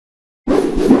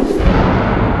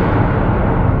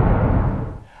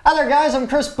Hi there guys, I'm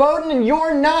Chris Bowden and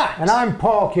you're not. And I'm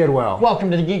Paul Kidwell.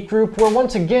 Welcome to the Geek Group, where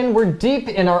once again we're deep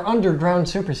in our underground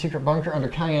super secret bunker under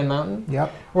Cayenne Mountain.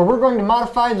 Yep. Where we're going to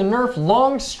modify the Nerf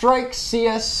Longstrike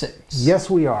CS-6. Yes,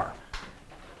 we are.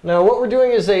 Now what we're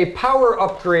doing is a power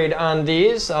upgrade on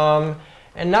these, and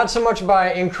not so much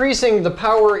by increasing the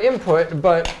power input,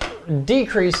 but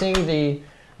decreasing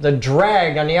the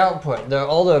drag on the output.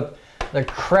 All the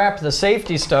crap, the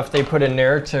safety stuff they put in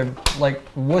there to like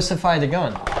wussify the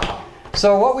gun.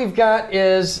 So what we've got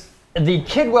is the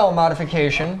Kidwell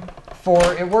modification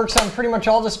it works on pretty much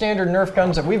all the standard Nerf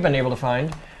guns that we've been able to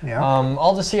find. Yeah.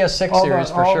 All the CS-6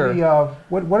 series for sure.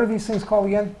 What are these things called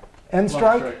again?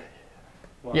 N-Strike?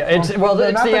 Yeah, it's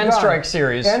the N-Strike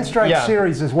series. N-Strike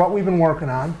series is what we've been working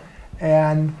on.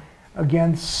 And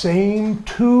again, same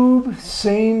tube,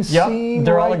 same seam.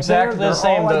 They're all exactly the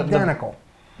same. They're all identical.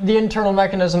 The internal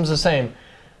mechanism's the same.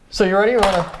 So you ready? You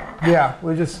wanna? Yeah,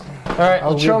 we just. All right,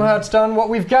 let's show them how it's done. What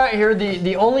we've got here,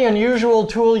 the only unusual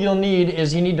tool you'll need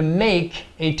is you need to make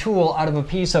a tool out of a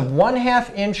piece of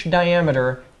 1/2 inch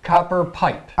diameter copper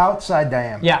pipe. Outside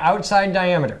diameter. Yeah, outside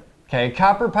diameter. Okay,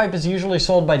 copper pipe is usually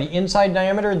sold by the inside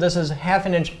diameter. This is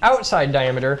 1/2 inch outside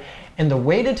diameter. And the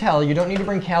way to tell, you don't need to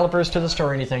bring calipers to the store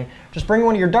or anything. Just bring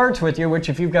one of your darts with you, which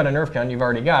if you've got a Nerf gun, you've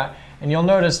already got. And you'll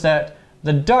notice that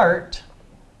the dart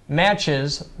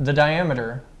matches the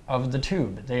diameter of the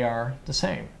tube. They are the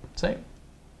same. See? If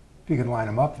you can line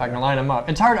them up. If I can line them up.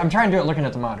 It's hard. I'm trying to do it looking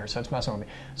at the monitor, so it's messing with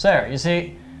me. So there, you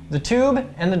see, the tube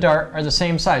and the dart are the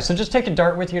same size. So just take a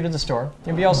dart with you to the store.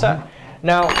 You'll be all set.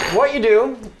 Now, what you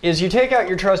do is you take out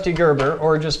your trusty Gerber,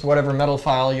 or just whatever metal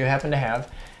file you happen to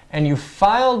have, and you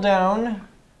file down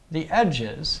the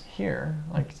edges here,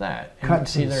 like that. And Cut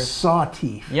some saw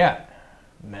teeth. Yeah.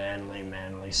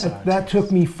 Manly saw teeth. That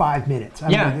took me 5 minutes. I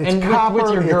mean, it's and copper,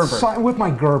 with your Gerber. With my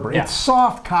Gerber. Yeah. It's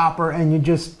soft copper, and you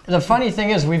just... The funny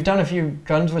thing is, we've done a few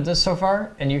guns with this so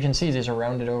far, and you can see these are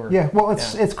rounded over. Yeah, well,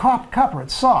 it's copper.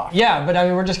 It's soft. Yeah, but I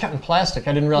mean, we're just cutting plastic.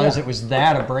 I didn't realize it was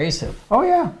that abrasive. Oh,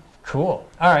 yeah. Cool.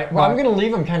 All right. Well, I'm going to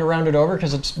leave them kind of rounded over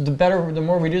because it's the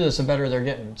more we do this, the better they're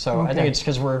getting. So I think it's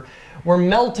because we're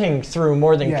melting through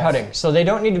more than cutting. So they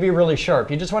don't need to be really sharp.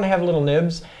 You just want to have little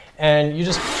nibs, and you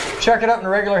just chuck it up in a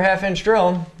regular 1/2 inch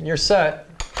drill. You're set.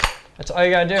 That's all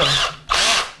you got to do.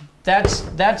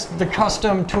 That's the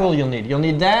custom tool you'll need. You'll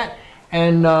need that,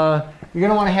 and you're going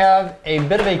to want to have a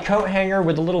bit of a coat hanger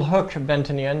with a little hook bent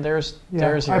in the end. There's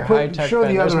your high-tech bend.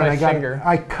 There's my finger.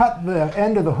 I cut the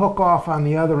end of the hook off on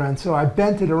the other end, so I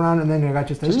bent it around, and then I got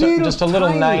just a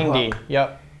little 90. Hook.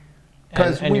 Yep.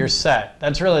 And you're set.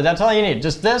 That's all you need.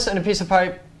 Just this and a piece of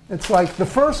pipe. It's like the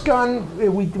first gun,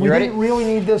 we didn't really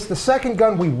need this. The second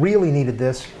gun, we really needed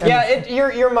this. Yeah,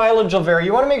 your mileage will vary.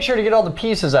 You want to make sure to get all the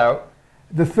pieces out.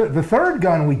 The third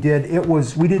gun we did,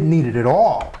 we didn't need it at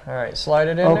all. All right, slide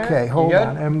it in there. Okay, hold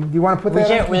on. Do you want to put that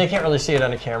on? They can't really see it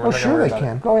on the camera. Oh, sure they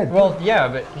can. Go ahead. Well, yeah,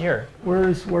 but here. Where are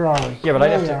we? Yeah, but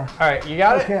I'd have to. All right, you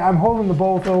got it? Okay, I'm holding the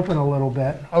bolt open a little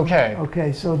bit. Okay.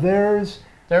 Okay, so there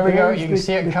we go. You can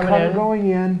see it coming in. Going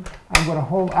in.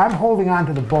 I'm holding on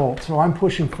to the bolt, so I'm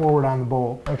pushing forward on the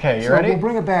bolt. Okay, you ready? We'll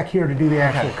bring it back here to do the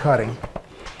actual cutting.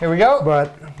 Here we go.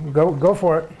 But go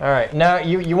for it. All right. Now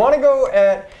you want to go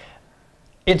at.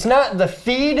 It's not the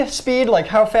feed speed, like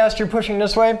how fast you're pushing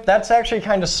this way. That's actually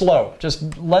kind of slow.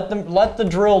 Just let the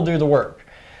drill do the work.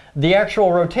 The actual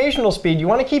rotational speed, you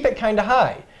want to keep it kind of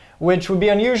high, which would be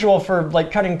unusual for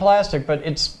like cutting plastic, but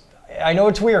I know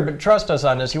it's weird, but trust us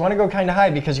on this. You want to go kind of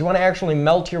high because you want to actually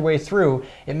melt your way through.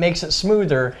 It makes it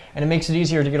smoother, and it makes it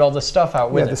easier to get all the stuff out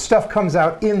with it. Yeah, the stuff comes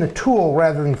out in the tool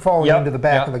rather than falling into the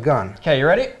back of the gun. Okay, you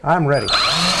ready? I'm ready.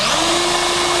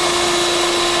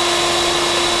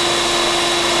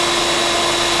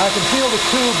 I can feel the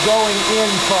tube going in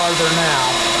farther now.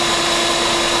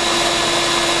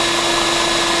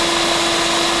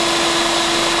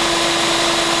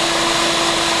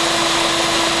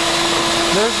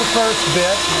 There's the first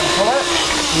bit. Pull it?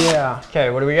 Yeah. Okay,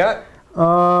 what do we got?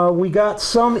 We got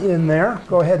some in there.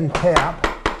 Go ahead and tap.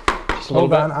 Just a little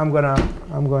bit. Hold on.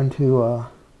 I'm going to.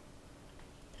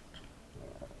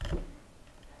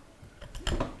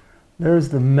 There's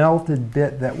the melted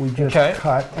bit that we just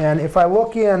cut, and if I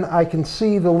look in, I can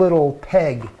see the little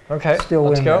peg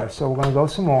still in there. So we're going to go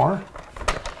some more.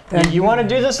 And you want to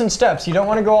do this in steps. You don't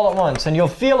want to go all at once, and you'll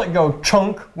feel it go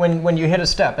chunk when you hit a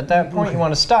step. At that point, you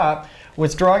want to stop,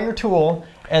 withdraw your tool,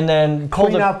 and then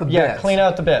clean out the bits. Yeah, clean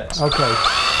out the bits. Okay.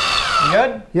 You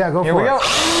good? Yeah, go for it. Here we go.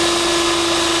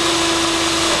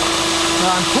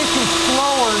 Now I'm pushing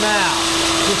slower now,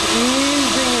 just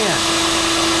easing in.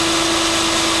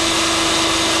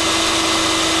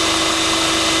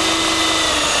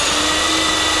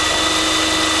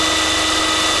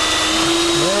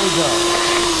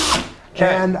 go.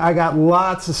 Okay. And I got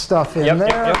lots of stuff in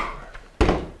there.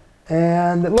 Yep.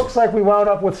 And it looks like we wound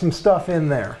up with some stuff in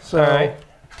there. So, all right.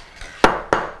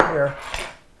 Here.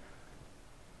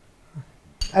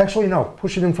 Actually, no.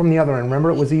 Push it in from the other end. Remember,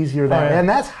 it was easier that way. And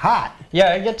that's hot.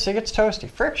 Yeah, it gets toasty.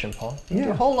 Friction, Paul. You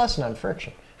do a whole lesson on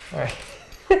friction. All right.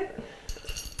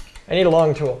 I need a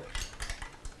long tool.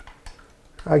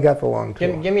 I got the long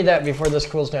tool. Give me that before this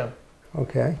cools down.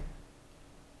 Okay.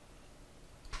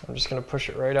 I'm just going to push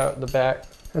it right out the back.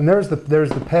 And there's the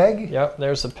peg? Yep,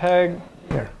 there's the peg.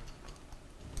 Here.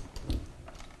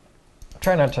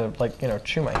 Try not to, like,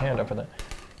 chew my hand up with it.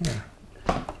 Yeah.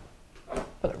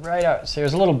 Put it right out. See,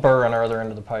 there's a little burr on our other end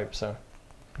of the pipe, so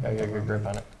gotta get a good grip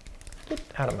on it. Get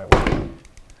out of my way.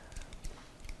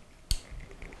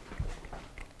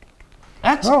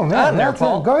 That's on there,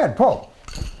 Paul. Go ahead, pull.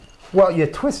 Well, you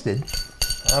twisted.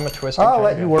 I'm a twisted. I'll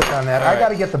let you work on that. I got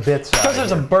to get the bits out. Because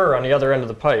there's a burr on the other end of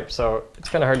the pipe, so it's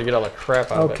kind of hard to get all the crap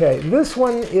out of it. Okay, this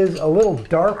one is a little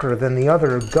darker than the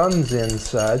other guns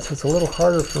inside, so it's a little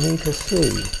harder for me to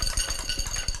see.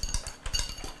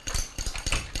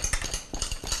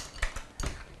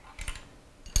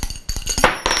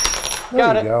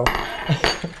 There you go.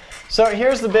 So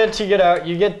here's the bits you get out.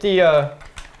 You get the,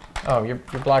 oh, you're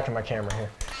blocking my camera here.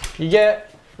 You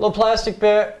get a little plastic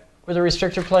bit with the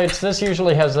restrictor plates. This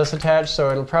usually has this attached,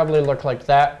 so it'll probably look like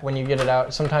that when you get it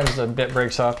out. Sometimes the bit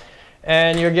breaks off.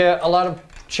 And you get a lot of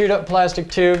chewed up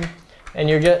plastic tube, and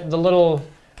you get the little,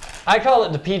 I call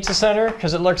it the pizza center,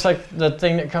 because it looks like the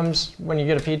thing that comes when you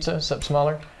get a pizza, except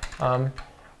smaller.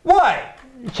 Why?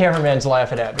 The cameraman's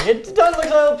laughing at me. It doesn't look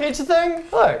like a little pizza thing.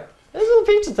 Look. This is a little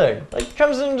pizza thing. Like, it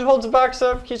comes in and holds a box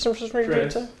up, keeps some free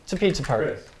pizza. It's a pizza part.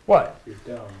 Chris, what? You're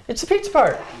dumb. It's a pizza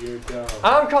part. You're dumb.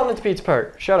 I'm calling it the pizza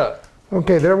part. Shut up.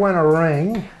 Okay, there went a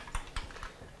ring.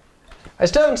 I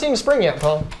still haven't seen the spring yet,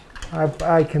 Paul.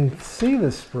 I can see the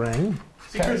spring.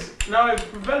 See, Chris, now I have a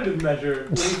preventative measure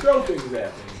when you throw things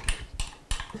at me.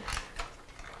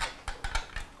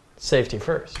 Safety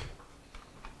first.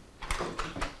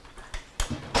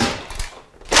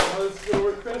 How this is going to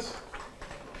work, Chris?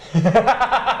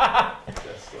 I'm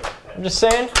just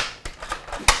saying,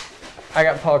 I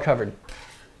got Paul covered.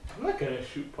 I'm not gonna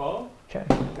shoot Paul. Okay.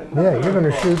 Yeah, you're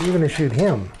gonna shoot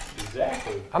him.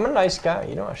 Exactly. I'm a nice guy.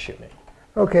 You don't want to shoot me.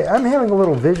 Okay, I'm having a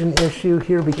little vision issue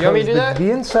here because you want me to do that?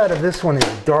 The inside of this one is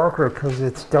darker because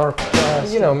it's dark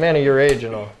plastic. You know, man of your age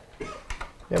and all. You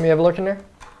want me to have a look in there?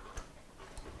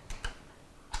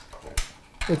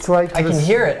 It's like I can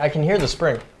hear it. I can hear the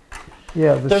spring.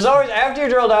 Yeah. There's always, after you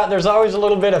drilled out, there's always a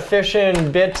little bit of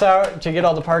fishing bits out to get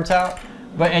all the parts out.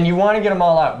 And you want to get them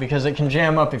all out because it can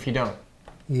jam up if you don't.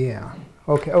 Yeah.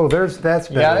 Okay. Oh, that's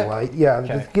better light. Yeah.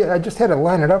 Okay. I just had to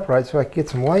line it up right so I could get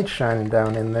some light shining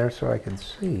down in there so I can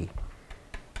see.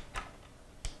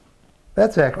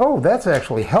 That's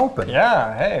actually helping.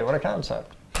 Yeah. Hey, what a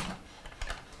concept.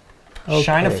 Okay.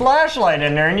 Shine a flashlight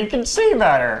in there and you can see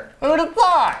better. Who'd have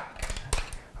thought?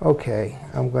 Okay,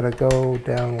 I'm going to go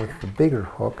down with the bigger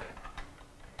hook.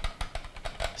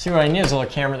 See, what I need is a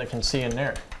little camera that can see in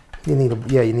there. You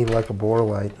need like a bore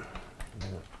light.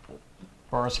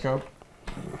 Boroscope.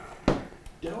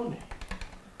 Donate.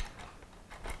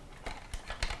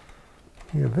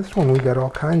 Yeah, this one we got all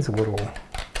kinds of little.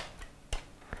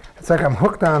 It's like I'm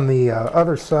hooked on the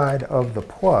other side of the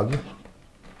plug.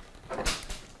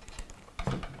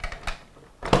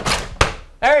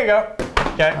 There you go.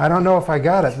 Okay. I don't know if I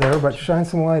got it there, but shine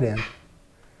some light in.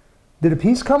 Did a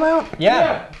piece come out?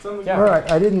 Yeah. Yeah. All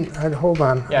right, hold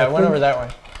on. Yeah, it went over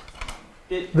that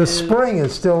way. The spring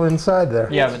is still inside there.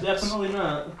 Yeah, but definitely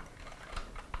not.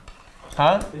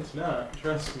 Huh? It's not.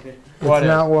 Trust me. It's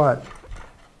not what?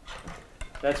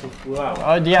 That's what flew out.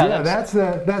 Oh yeah. That's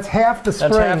half the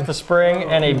spring. That's half the spring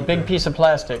and a big piece of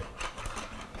plastic.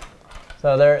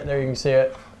 So there you can see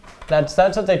it. That's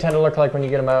what they tend to look like when you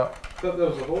get them out. I thought that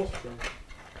was a whole spring.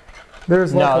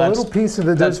 There's like a little piece of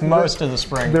the. That's most of the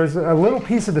spring. There's a little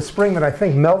piece of the spring that I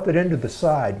think melted into the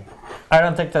side. I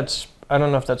don't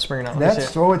know if that's spring or not.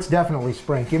 It's definitely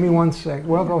spring. Give me 1 sec.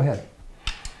 Well, go ahead.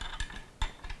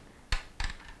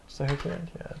 Is the hook in?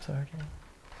 Yeah, it's a hook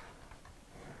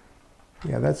in.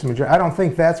 Yeah, that's the majority. I don't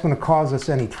think that's going to cause us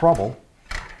any trouble.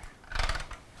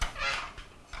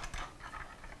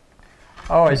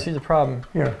 Oh, I see the problem.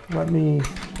 Here, let me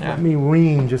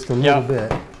ream just a little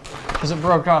bit. Because it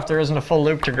broke off, there isn't a full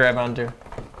loop to grab onto.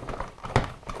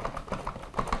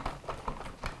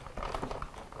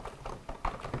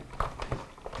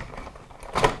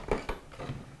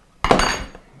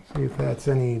 See if that's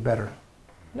any better.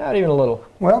 Not even a little.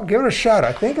 Well, give it a shot.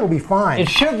 I think it'll be fine. It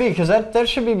should be, because that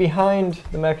should be behind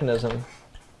the mechanism.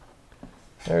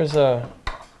 There's a...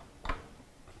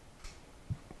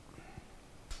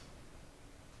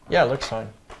 Yeah, it looks fine.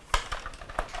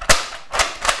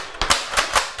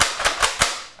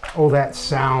 Oh, that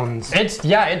sounds.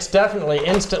 It's definitely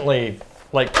instantly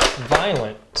like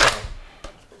violent. So.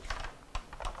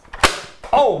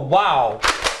 Oh wow,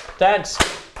 that's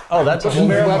a whole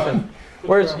new weapon.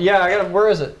 Where is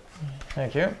it?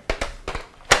 Thank you.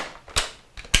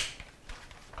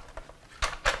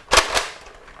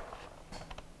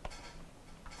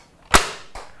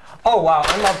 Oh wow,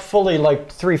 I'm up fully like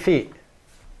 3 feet.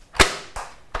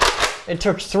 It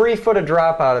took 3 foot of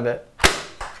drop out of it.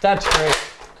 That's great.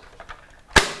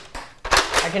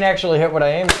 I can actually hit what I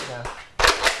aim at now.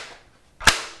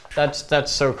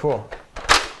 That's so cool.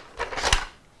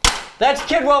 That's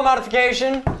Kidwell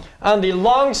modification on the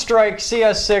Longstrike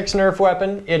CS-6 Nerf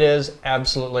weapon. It is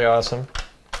absolutely awesome.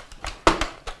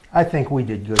 I think we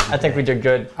did good today. I think we did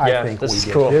good. This is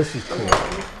cool. This is cool.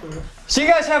 So you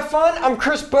guys have fun. I'm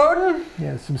Chris Bowden.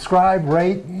 Yeah, subscribe,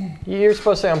 rate. You're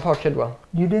supposed to say I'm Paul Kidwell.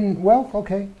 You didn't? Well,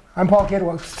 okay. I'm Paul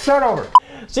Kidwell. Start over.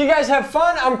 So you guys have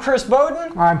fun. I'm Chris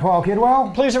Bowden. I'm Paul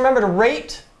Kidwell. Please remember to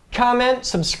rate, comment,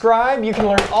 subscribe. You can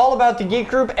learn all about the Geek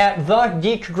Group at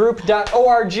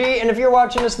thegeekgroup.org. And if you're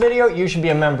watching this video, you should be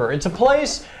a member. It's a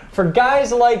place for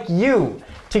guys like you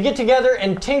to get together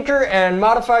and tinker and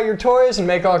modify your toys and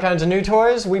make all kinds of new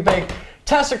toys. We make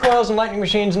Tesla coils and lightning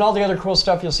machines and all the other cool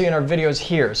stuff you'll see in our videos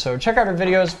here. So check out our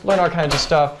videos, learn all kinds of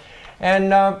stuff.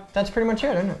 And that's pretty much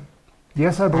it, isn't it?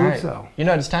 Yes, I believe so. You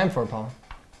know what it's time for, Paul?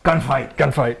 Gunfight.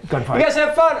 Gunfight. Gunfight. You guys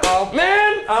have fun. Oh,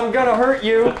 man, I'm going to hurt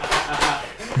you.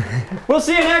 We'll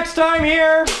see you next time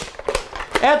here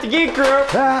at the Geek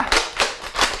Group.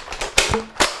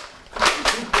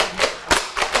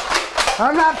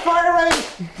 I'm not firing.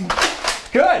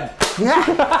 Good.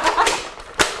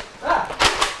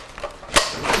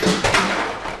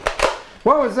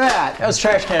 What was that? That was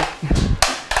trash can.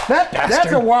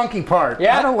 That's a wonky part.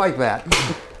 Yeah. I don't like that.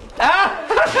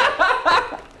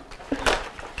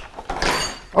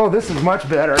 Oh, this is much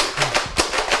better.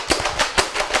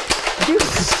 You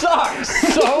suck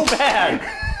so bad.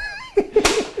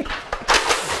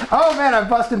 Oh man, I'm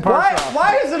busting parts off.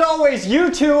 Why is it always you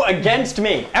two against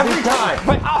me every time?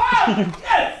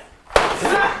 Yes!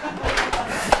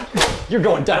 You're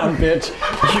going down, bitch.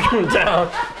 You're going down.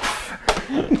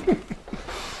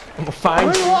 I'm gonna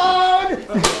find you.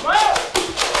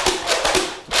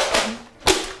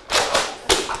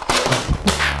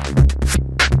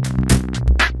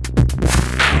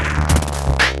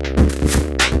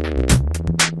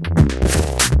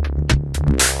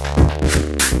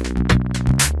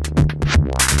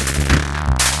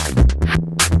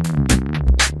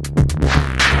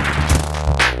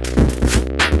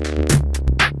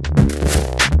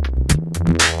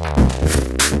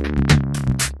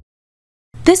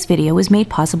 This video was made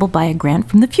possible by a grant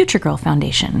from the Future Girl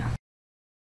Foundation.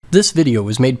 This video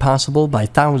was made possible by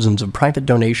thousands of private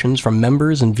donations from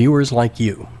members and viewers like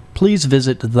you. Please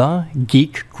visit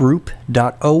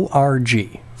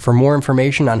thegeekgroup.org for more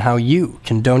information on how you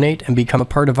can donate and become a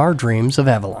part of our dreams of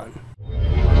Avalon.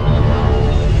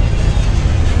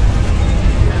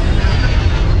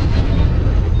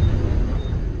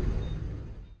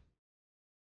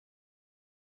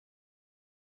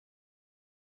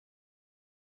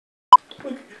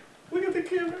 Look at the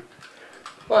camera.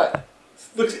 What?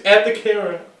 Looks at the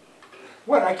camera.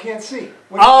 What? I can't see.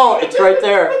 Oh, it's right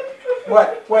there.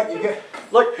 What? What? You get?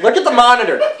 Look at the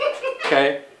monitor.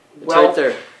 Okay, it's right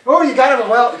there. Oh, you got it.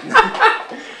 Well.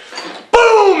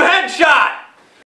 Boom! Headshot!